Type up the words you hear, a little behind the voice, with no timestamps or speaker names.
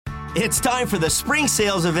It's time for the spring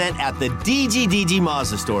sales event at the DGDG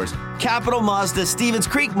Mazda stores. Capital Mazda, Stevens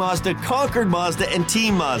Creek Mazda, Concord Mazda, and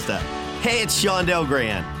Team Mazda. Hey, it's Shondell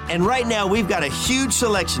Grand. And right now, we've got a huge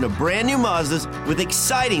selection of brand new Mazdas with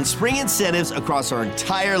exciting spring incentives across our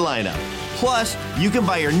entire lineup. Plus, you can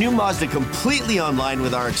buy your new Mazda completely online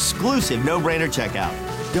with our exclusive no-brainer checkout.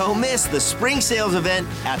 Don't miss the spring sales event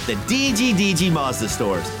at the DGDG Mazda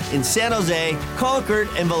stores in San Jose, Concord,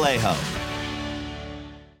 and Vallejo.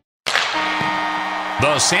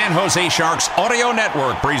 The San Jose Sharks Audio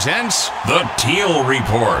Network presents the Teal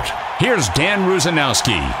Report. Here's Dan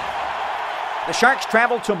Rusanowski. The Sharks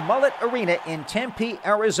travel to Mullet Arena in Tempe,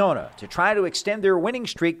 Arizona to try to extend their winning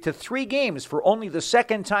streak to 3 games for only the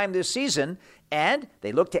second time this season, and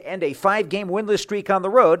they look to end a 5-game winless streak on the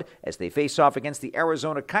road as they face off against the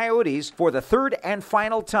Arizona Coyotes for the third and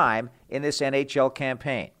final time in this NHL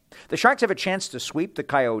campaign. The Sharks have a chance to sweep the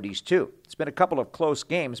Coyotes, too. It's been a couple of close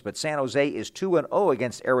games, but San Jose is 2-0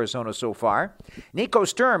 against Arizona so far. Nico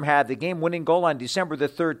Sturm had the game-winning goal on December the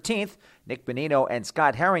 13th. Nick Bonino and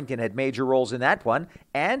Scott Harrington had major roles in that one,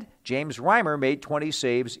 and James Reimer made 20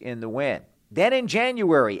 saves in the win. Then in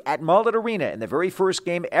January, at Mullet Arena, in the very first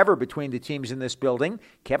game ever between the teams in this building,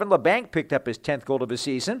 Kevin Labanc picked up his 10th goal of the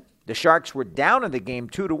season. The Sharks were down in the game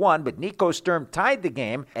 2-1, but Nico Sturm tied the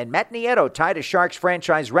game, and Matt Nieto tied a Sharks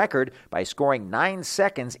franchise record by scoring 9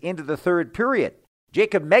 seconds into the third period.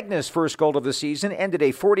 Jacob Megna's first goal of the season ended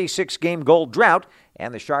a 46-game goal drought,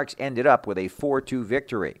 and the Sharks ended up with a 4-2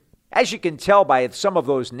 victory. As you can tell by some of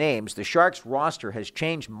those names, the Sharks roster has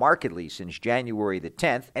changed markedly since January the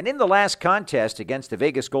 10th, and in the last contest against the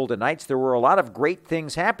Vegas Golden Knights, there were a lot of great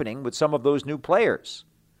things happening with some of those new players.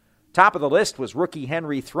 Top of the list was rookie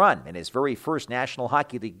Henry Thrun. In his very first National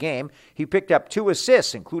Hockey League game, he picked up 2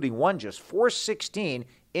 assists, including one just .416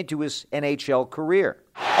 into his NHL career.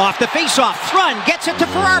 Off the faceoff, Thrun gets it to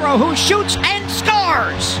Ferraro, who shoots and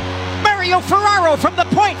scores! Mario Ferraro from the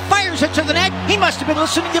point fires it to the net. He must have been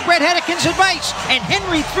listening to Brett Hedican's advice. And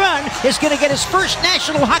Henry Thrun is going to get his first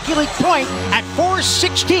National Hockey League point at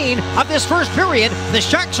 .416 of this first period. The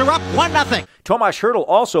Sharks are up 1-0. Tomas Hertl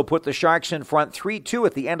also put the Sharks in front 3-2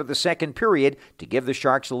 at the end of the second period to give the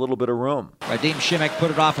Sharks a little bit of room. Radim Šimek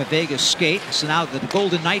put it off a Vegas skate, so now the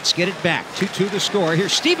Golden Knights get it back. 2-2 the score.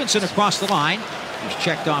 Here's Stevenson across the line. He's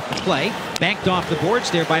checked off the play. Banked off the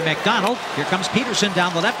boards there by McDonald. Here comes Peterson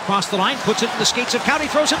down the left, across the line, puts it in the skates of County,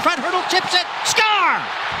 throws in front, Hertl chips it, score!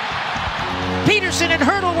 Peterson and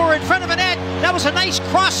Hertl were in front of a net. That was a nice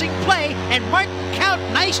crossing play, and Martin Count,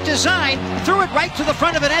 nice design, threw it right to the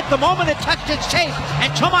front of the net the moment it touched its tape,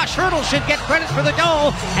 and Tomas Hertl should get credit for the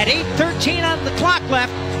goal. At 8:13 on the clock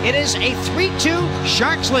left, it is a 3-2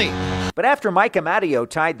 Sharks lead. But after Mike Amadio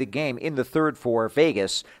tied the game in the third for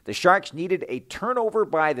Vegas, the Sharks needed a turnover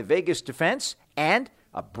by the Vegas defense and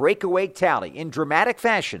a breakaway tally in dramatic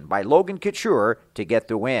fashion by Logan Couture to get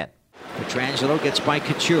the win. Pietrangelo gets by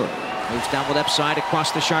Couture. Moves down the left side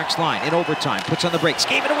across the Sharks line in overtime. Puts on the brakes.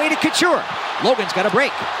 Gave it away to Couture. Logan's got a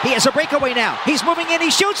break. He has a breakaway now. He's moving in.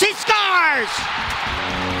 He shoots. He scores!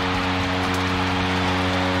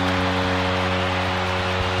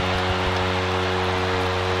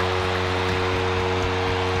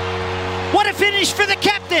 What a finish for the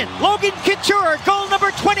captain, Logan Couture, goal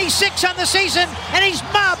number 26 on the season, and he's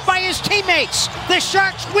mobbed by his teammates. The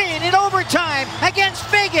Sharks win in overtime against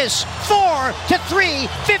Vegas, 4-3,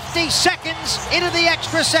 50 seconds into the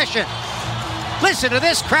extra session. Listen to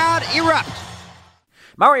this crowd erupt.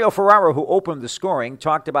 Mario Ferraro, who opened the scoring,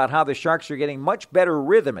 talked about how the Sharks are getting much better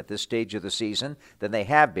rhythm at this stage of the season than they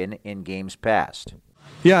have been in games past.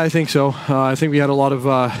 Yeah, I think so. I think we had a lot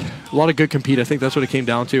of good compete. I think that's what it came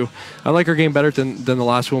down to. I like our game better than the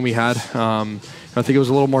last one we had. I think it was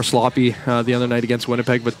a little more sloppy the other night against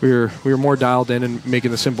Winnipeg, but we were more dialed in and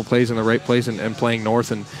making the simple plays in the right place and playing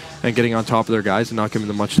north and getting on top of their guys and not giving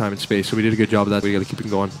them much time and space. So we did a good job of that. We got to keep it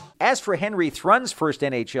going. As for Henry Thrun's first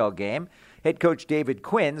NHL game, head coach David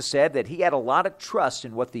Quinn said that he had a lot of trust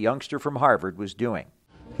in what the youngster from Harvard was doing.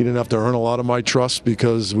 He didn't have to earn a lot of my trust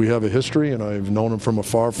because we have a history and I've known him from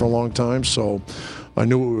afar for a long time. So I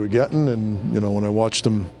knew what we were getting. And, when I watched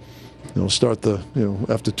him, start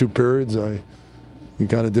after 2 periods, he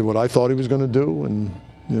kind of did what I thought he was going to do. And,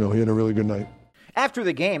 he had a really good night. After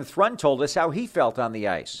the game, Thrun told us how he felt on the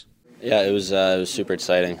ice. Yeah, it was super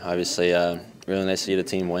exciting. Obviously, really nice to see the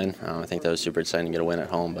team win. I think that was super exciting to get a win at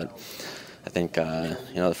home. But I think,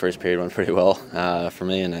 the first period went pretty well for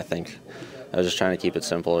me. And I think I was just trying to keep it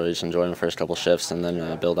simple, just enjoying the first couple shifts and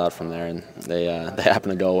then build out from there. And they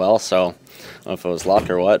happened to go well, so I don't know if it was luck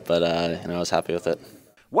or what, but I was happy with it.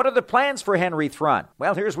 What are the plans for Henry Thrun?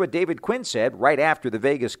 Well, here's what David Quinn said right after the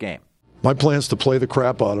Vegas game. My plan is to play the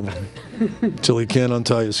crap out of him until he can't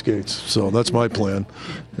untie his skates. So that's my plan.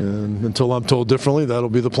 And until I'm told differently, that'll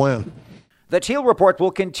be the plan. The Teal Report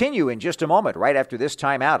will continue in just a moment, right after this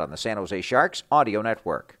timeout on the San Jose Sharks Audio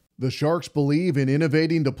Network. The Sharks believe in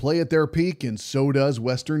innovating to play at their peak, and so does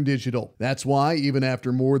Western Digital. That's why, even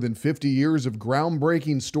after more than 50 years of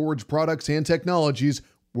groundbreaking storage products and technologies,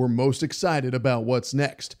 we're most excited about what's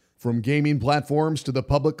next. From gaming platforms to the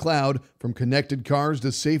public cloud, from connected cars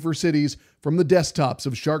to safer cities, from the desktops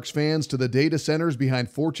of Sharks fans to the data centers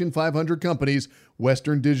behind Fortune 500 companies,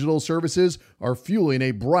 Western Digital services are fueling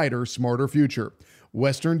a brighter, smarter future.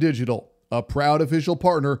 Western Digital, a proud official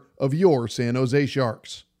partner of your San Jose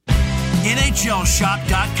Sharks.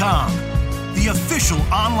 NHLShop.com, the official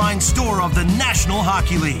online store of the National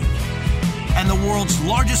Hockey League, and the world's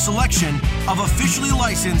largest selection of officially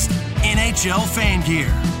licensed NHL fan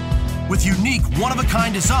gear. With unique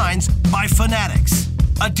one-of-a-kind designs by Fanatics,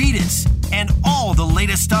 Adidas, and all the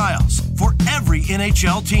latest styles for every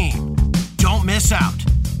NHL team. Don't miss out.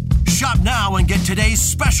 Shop now and get today's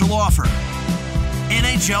special offer.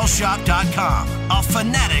 NHLShop.com, a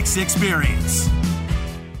Fanatics experience.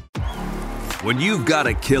 When you've got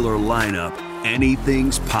a killer lineup,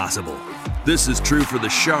 anything's possible. This is true for the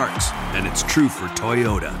Sharks, and it's true for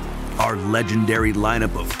Toyota. Our legendary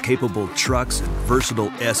lineup of capable trucks and versatile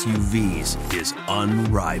SUVs is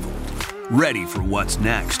unrivaled. Ready for what's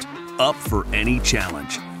next, up for any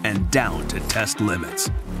challenge, and down to test limits.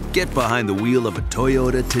 Get behind the wheel of a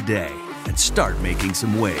Toyota today and start making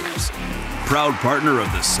some waves. Proud partner of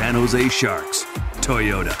the San Jose Sharks,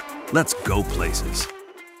 Toyota. Let's go places.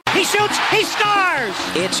 He shoots, he scores!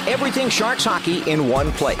 It's everything Sharks hockey in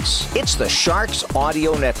one place. It's the Sharks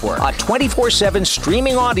Audio Network, a 24/7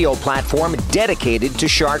 streaming audio platform dedicated to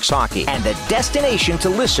Sharks hockey and the destination to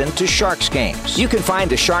listen to Sharks games. You can find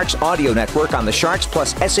the Sharks Audio Network on the Sharks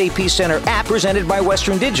Plus SAP Center app presented by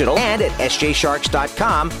Western Digital and at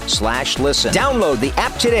sjsharks.com/listen. Download the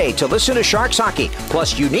app today to listen to Sharks hockey,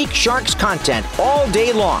 plus unique Sharks content all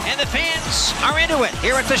day long. And the fans are into it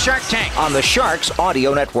here at the Shark Tank On the Sharks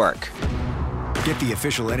Audio Network. Get the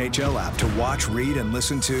official NHL app to watch, read, and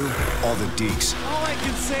listen to all the deeks. All I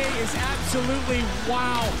can say is absolutely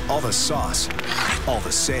wow. All the sauce. All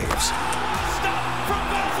the saves. Stop from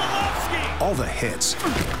Vasilevsky. All the hits.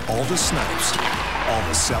 All the snipes. All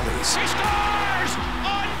the sellies. He scores!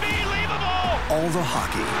 Unbelievable! All the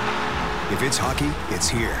hockey. If it's hockey, it's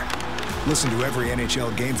here. Listen to every NHL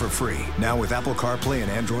game for free, now with Apple CarPlay and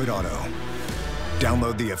Android Auto.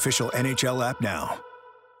 Download the official NHL app now.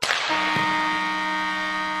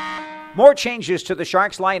 More changes to the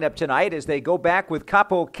Sharks lineup tonight as they go back with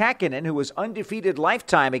Kaapo Kähkönen, who was undefeated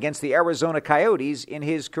lifetime against the Arizona Coyotes in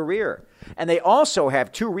his career. And they also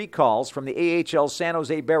have 2 recalls from the AHL San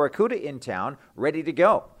Jose Barracuda in town ready to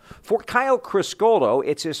go. For Kyle Criscolo,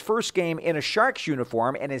 it's his first game in a Sharks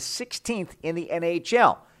uniform and his 16th in the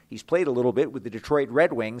NHL. He's played a little bit with the Detroit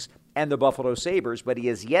Red Wings and the Buffalo Sabres, but he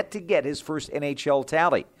has yet to get his first NHL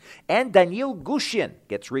tally. And Daniil Gushchin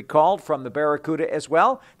gets recalled from the Barracuda as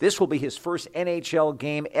well. This will be his first NHL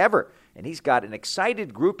game ever. And he's got an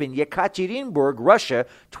excited group in Yekaterinburg, Russia,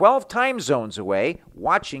 12 time zones away,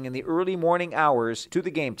 watching in the early morning hours to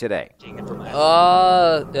the game today.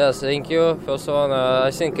 Yes, thank you. First one,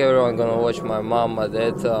 I think everyone gonna watch my mom, my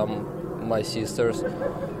dad, my sisters,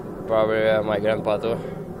 probably my grandpa too.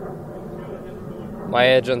 My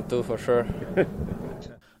agent too, for sure.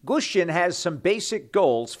 Gushchin has some basic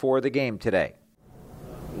goals for the game today.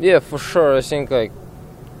 Yeah, for sure. I think I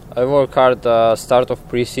work hard start of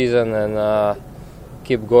preseason and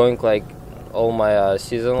keep going like all my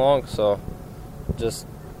season long. So just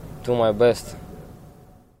do my best.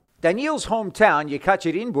 Daniil's hometown,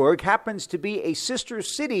 Yekaterinburg, happens to be a sister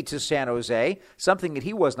city to San Jose, something that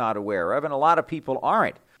he was not aware of, and a lot of people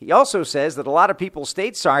aren't. He also says that a lot of people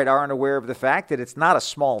stateside aren't aware of the fact that it's not a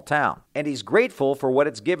small town, and he's grateful for what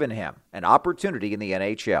it's given him, an opportunity in the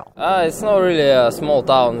NHL. It's not really a small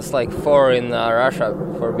town. It's like 4 in Russia,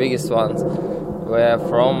 4 biggest ones where I'm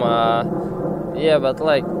from. But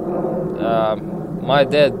like my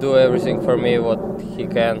dad do everything for me what he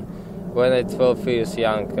can. When I 12 years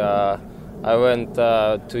young, I went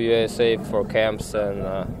to USA for camps and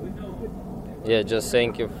just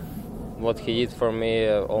thank you what he did for me,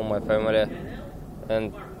 all my family,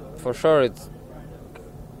 and for sure it's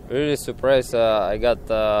really surprised I got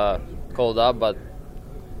called up, but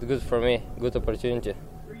it's good for me, good opportunity.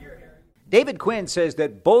 David Quinn says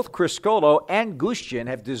that both Criscolo and Gushchin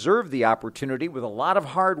have deserved the opportunity with a lot of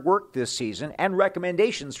hard work this season and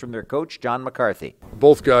recommendations from their coach, John McCarthy.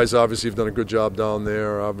 Both guys obviously have done a good job down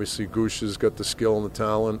there. Obviously, Gush has got the skill and the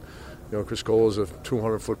talent. Chris Cole is a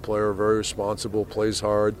 200-foot player, very responsible, plays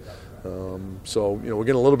hard. So we're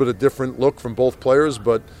getting a little bit of different look from both players,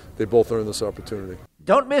 but they both earned this opportunity.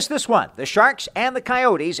 Don't miss this one. The Sharks and the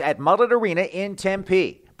Coyotes at Mullet Arena in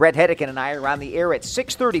Tempe. Brett Hedican and I are on the air at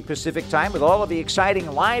 6:30 Pacific Time with all of the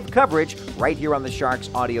exciting live coverage right here on the Sharks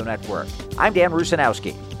Audio Network. I'm Dan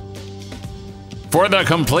Rusanowski. For the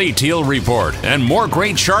complete Teal Report and more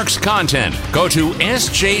great Sharks content, go to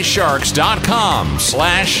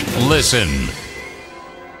sjsharks.com/listen.